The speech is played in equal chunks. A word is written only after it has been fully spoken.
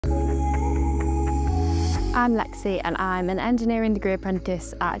I'm Lexie and I'm an engineering degree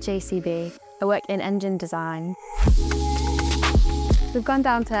apprentice at JCB. I work in engine design. We've gone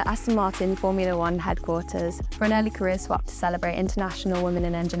down to Aston Martin Formula One headquarters for an early career swap to celebrate International Women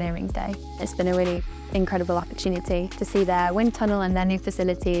in Engineering Day. It's been a really incredible opportunity to see their wind tunnel and their new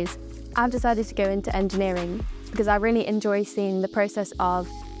facilities. I've decided to go into engineering because I really enjoy seeing the process of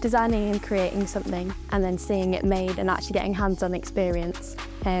designing and creating something and then seeing it made and actually getting hands-on experience,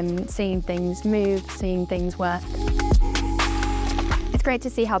 seeing things move, seeing things work. It's great to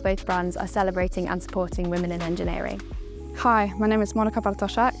see how both brands are celebrating and supporting women in engineering. Hi, my name is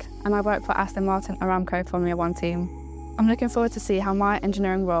Monika and I work for Aston Martin Aramco Formula One team. I'm looking forward to see how my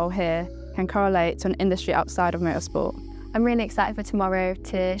engineering role here can correlate to an industry outside of motorsport. I'm really excited for tomorrow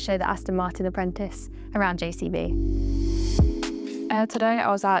to show the Aston Martin apprentice around JCB. Today I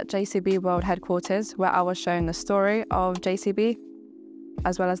was at JCB World Headquarters where I was shown the story of JCB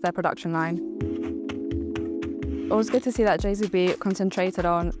as well as their production line. It was good to see that JCB concentrated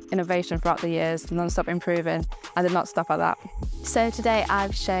on innovation throughout the years, non-stop improving, and did not stop at that. So today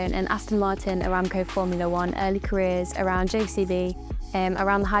I've shown an Aston Martin Aramco Formula One early careers around JCB,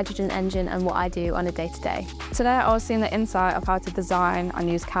 around the hydrogen engine and what I do on a day-to-day. Today I was seeing the insight of how to design and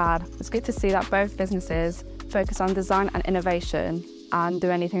use CAD. It's good to see that both businesses focus on design and innovation and do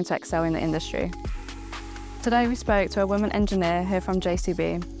anything to excel in the industry. Today we spoke to a woman engineer here from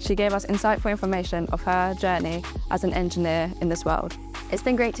JCB. She gave us insightful information of her journey as an engineer in this world. It's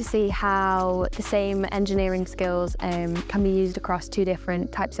been great to see how the same engineering skills can be used across two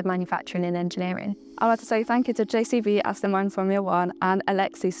different types of manufacturing and engineering. I'd like to say thank you to JCB, Aston Martin Formula One and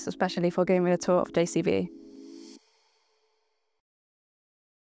Alexis especially for giving me a tour of JCB.